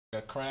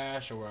a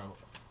crash or a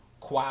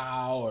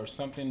quow or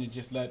something to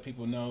just let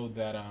people know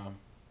that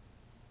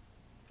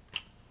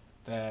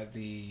that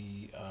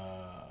the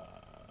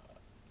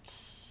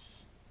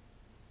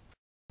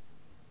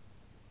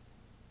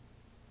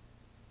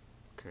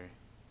okay.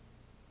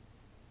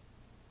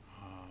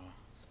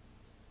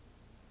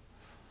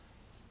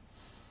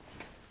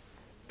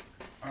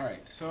 All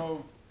right,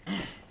 so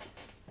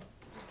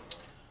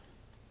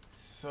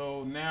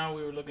now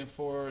we were looking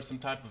for some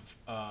type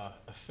of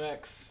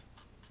effects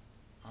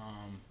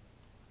um,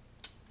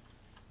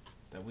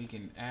 that we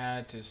can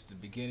add to just the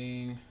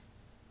beginning.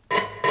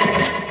 Just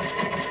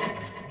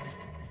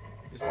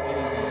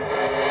anything.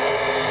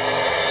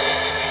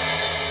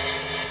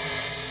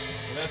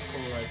 So that's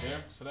cool right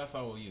there. So that's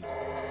all we'll use.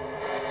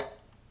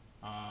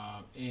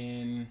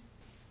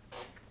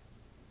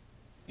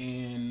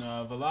 In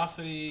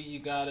velocity, you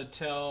gotta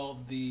tell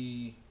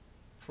the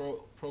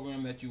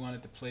program that you want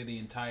it to play the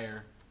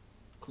entire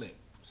clip.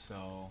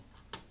 So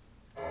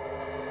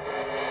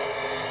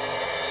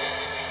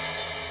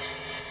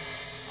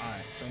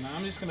alright, so now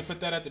I'm just going to put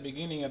that at the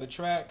beginning of the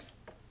track.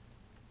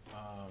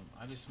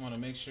 I just want to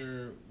make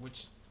sure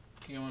which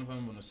key I want to put.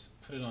 I'm going to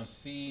put it on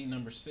C,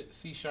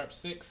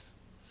 C#6.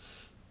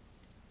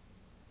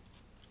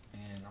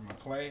 And I'm going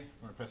to play.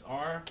 I'm going to press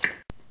R.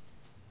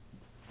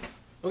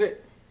 Okay,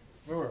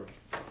 where were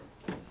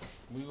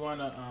we?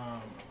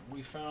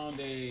 We found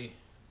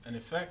an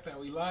effect that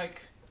we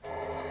like.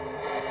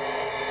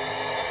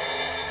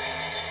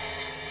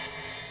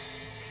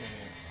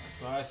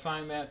 So I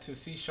assigned that to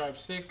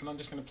C#6, and I'm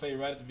just going to play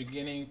right at the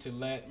beginning to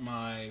let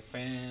my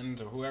fans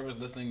or whoever's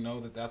listening know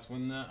that that's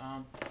when the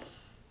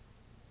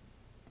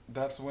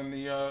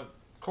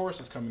chorus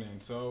is coming in.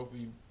 So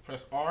we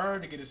press R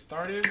to get it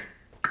started,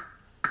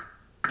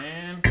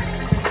 and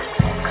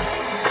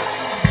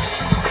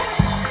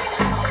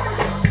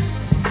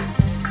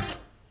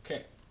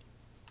okay.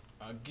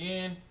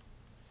 Again,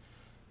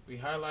 we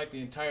highlight the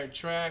entire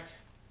track.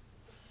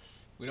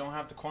 We don't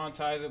have to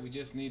quantize it. We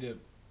just need to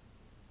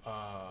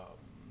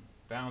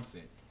bounce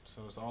it,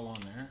 so it's all on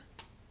there.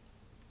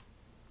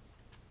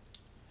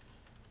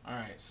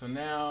 Alright, so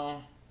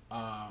now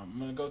I'm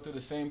going to go through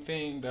the same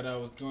thing that I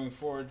was doing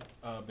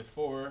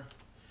before.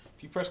 If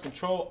you press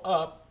Control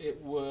up,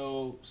 it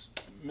will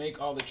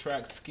make all the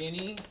tracks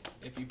skinny.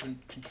 If you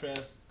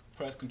press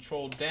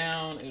Control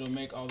down, it'll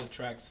make all the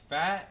tracks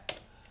fat,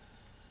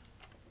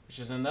 which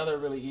is another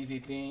really easy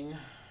thing.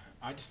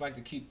 I just like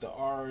to keep the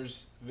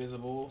R's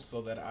visible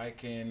so that I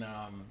can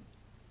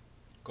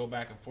go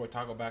back and forth,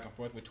 toggle back and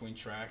forth between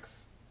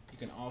tracks. You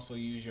can also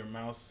use your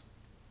mouse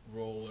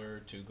roller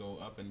to go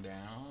up and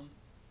down.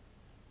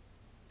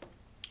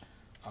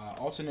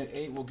 Alternate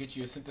 8 will get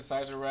you a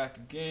synthesizer rack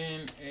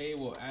again. A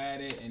will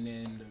add it, and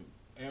then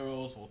the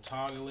arrows will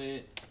toggle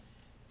it.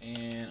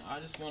 And I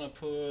just want to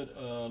put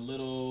a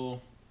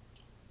little,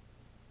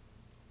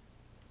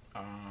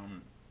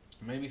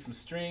 maybe some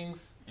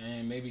strings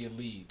and maybe a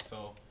lead.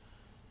 So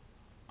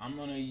I'm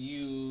going to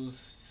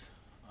use,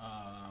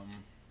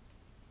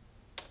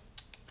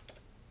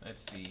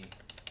 let's see.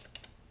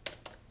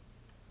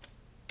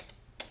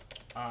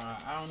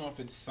 I don't know if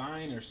it's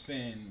sign or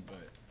send,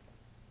 but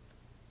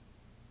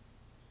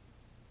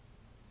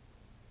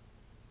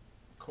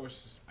of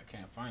course I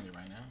can't find it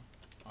right now.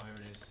 Oh, here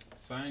it is.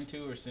 Sign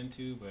to or send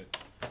to, but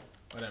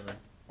whatever.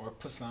 Or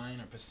sign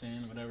or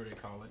send, whatever they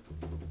call it.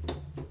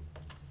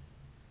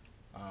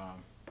 I'll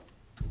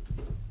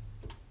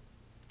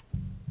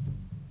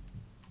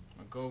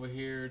go over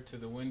here to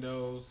the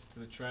windows, to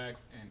the tracks,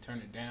 and turn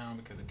it down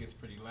because it gets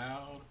pretty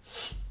loud.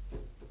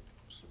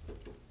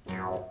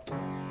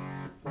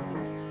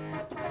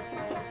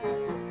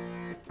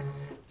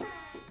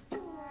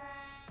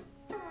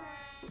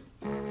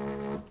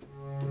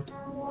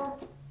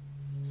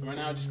 So right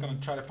now I'm just going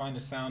to try to find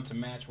the sound to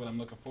match what I'm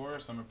looking for.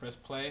 So I'm going to press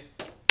play.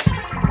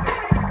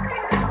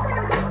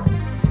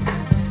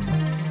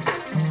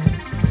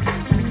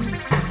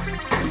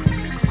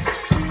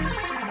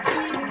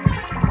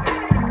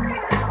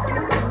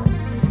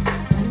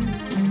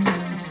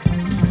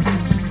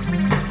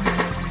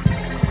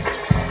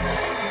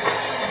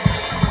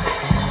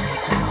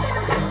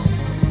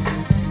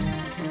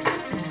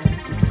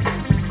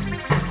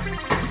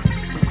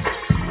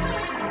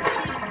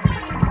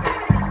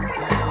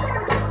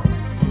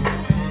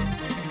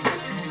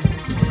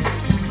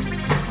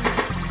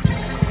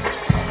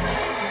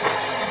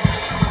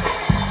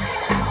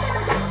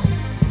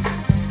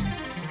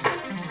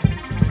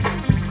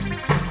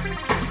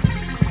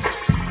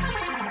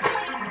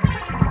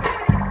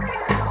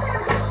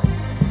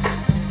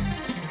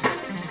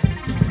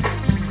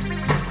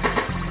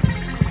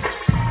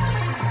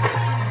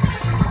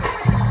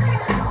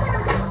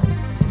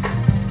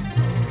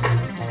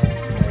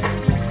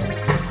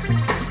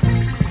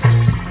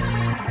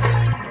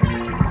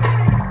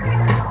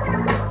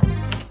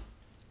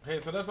 Okay,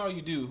 so that's all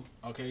you do,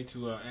 okay,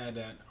 to add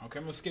that. Okay,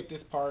 I'm going to skip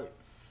this part.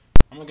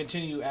 I'm going to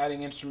continue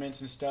adding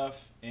instruments and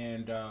stuff,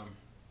 and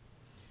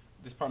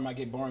this part might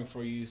get boring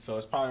for you, so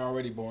it's probably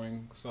already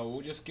boring. So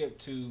we'll just skip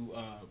to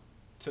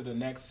the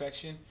next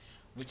section.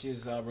 which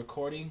is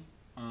recording.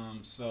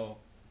 So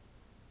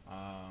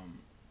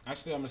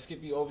actually, I'm gonna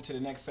skip you over to the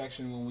next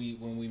section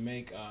when we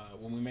make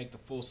the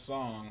full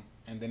song,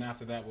 and then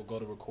after that we'll go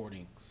to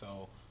recording.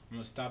 So I'm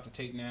gonna stop the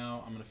tape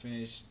now. I'm gonna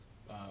finish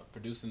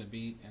producing the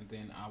beat, and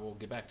then I will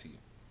get back to you.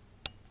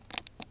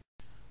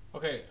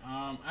 Okay.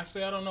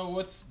 Actually, I don't know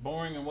what's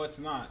boring and what's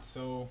not.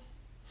 So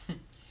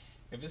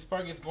if this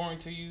part gets boring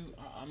to you,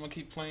 I'm gonna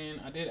keep playing.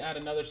 I did add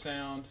another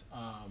sound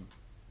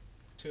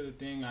to the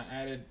thing. I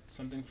added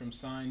something from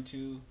Sign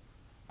 2.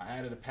 I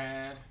added a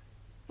pad,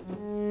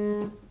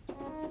 and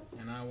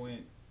I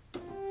went.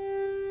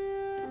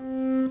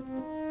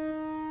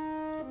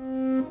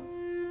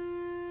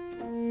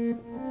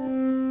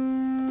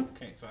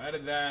 Okay, so I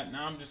added that.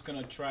 Now I'm just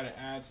gonna try to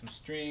add some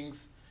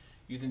strings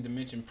using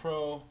Dimension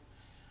Pro.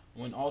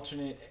 Went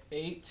alternate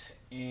 8,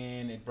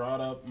 and it brought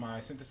up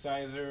my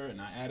synthesizer, and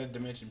I added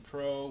Dimension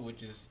Pro,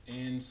 which is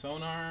in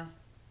Sonar.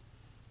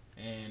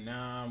 And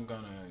now I'm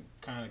gonna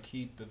kind of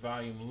keep the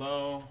volume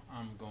low.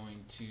 I'm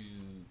going to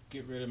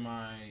get rid of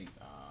my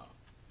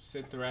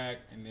synth rack,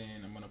 and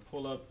then I'm gonna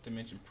pull up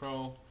Dimension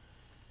Pro,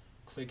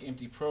 click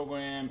empty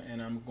program,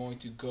 and I'm going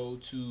to go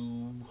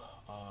to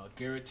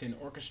Garriton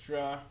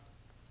Orchestra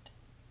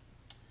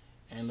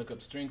and look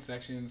up string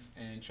sections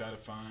and try to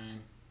find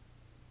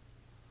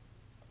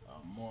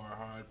more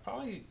hard.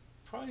 Probably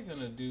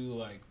gonna do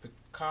like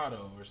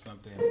piccato or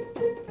something.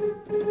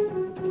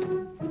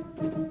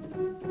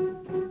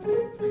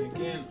 And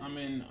again, I'm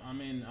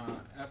in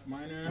F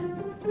minor.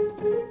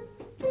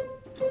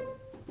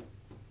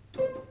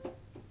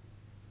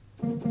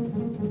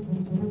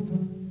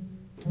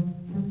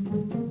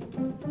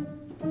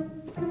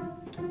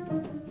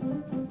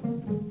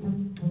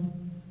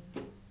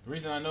 The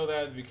reason I know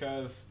that is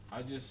because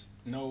I just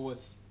know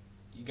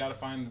you got to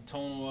find the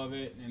tonal of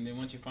it, and then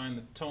once you find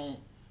the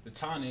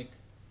tonic,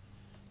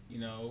 you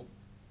know,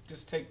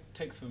 just take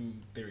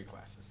some theory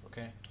classes.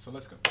 Okay, so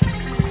let's go.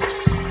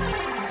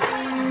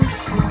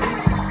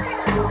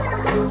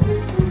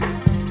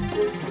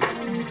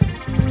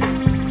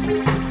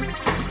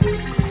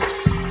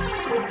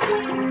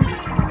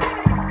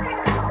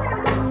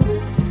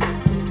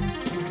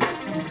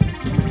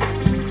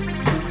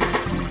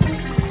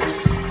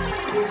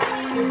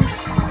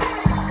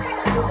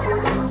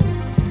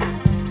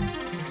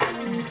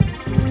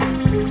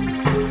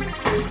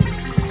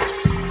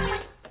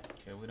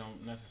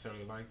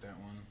 Necessarily like that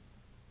one.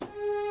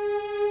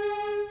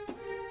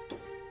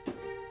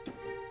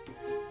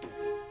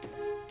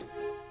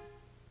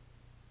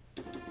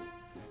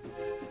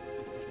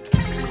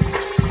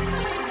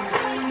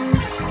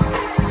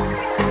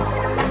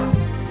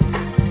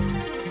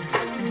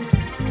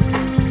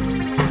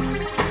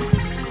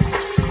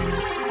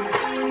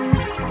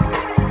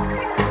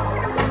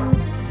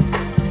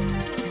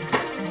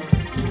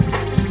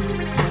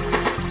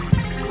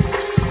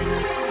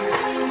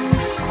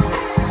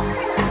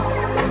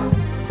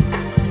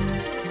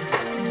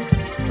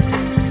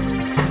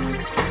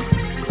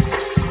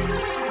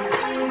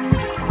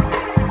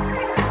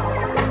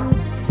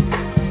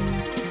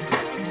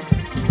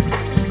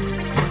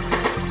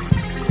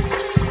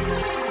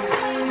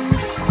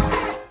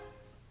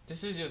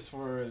 This is just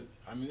for,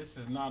 I mean, this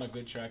is not a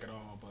good track at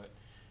all, but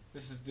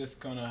this is just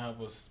gonna help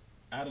us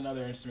add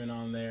another instrument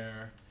on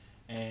there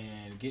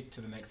and get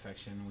to the next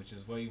section, which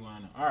is what you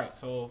want. Alright,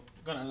 so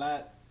we're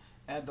gonna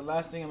add the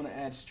last thing. I'm gonna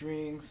add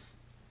strings.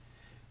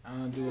 I'm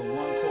gonna do a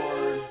 1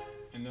 chord,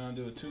 and then I'll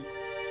do a 2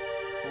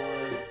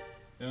 chord,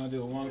 then I'll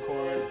do a 1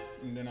 chord,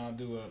 and then I'll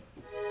do a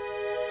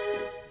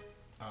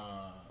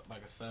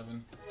like a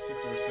 7,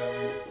 6 or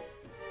 7.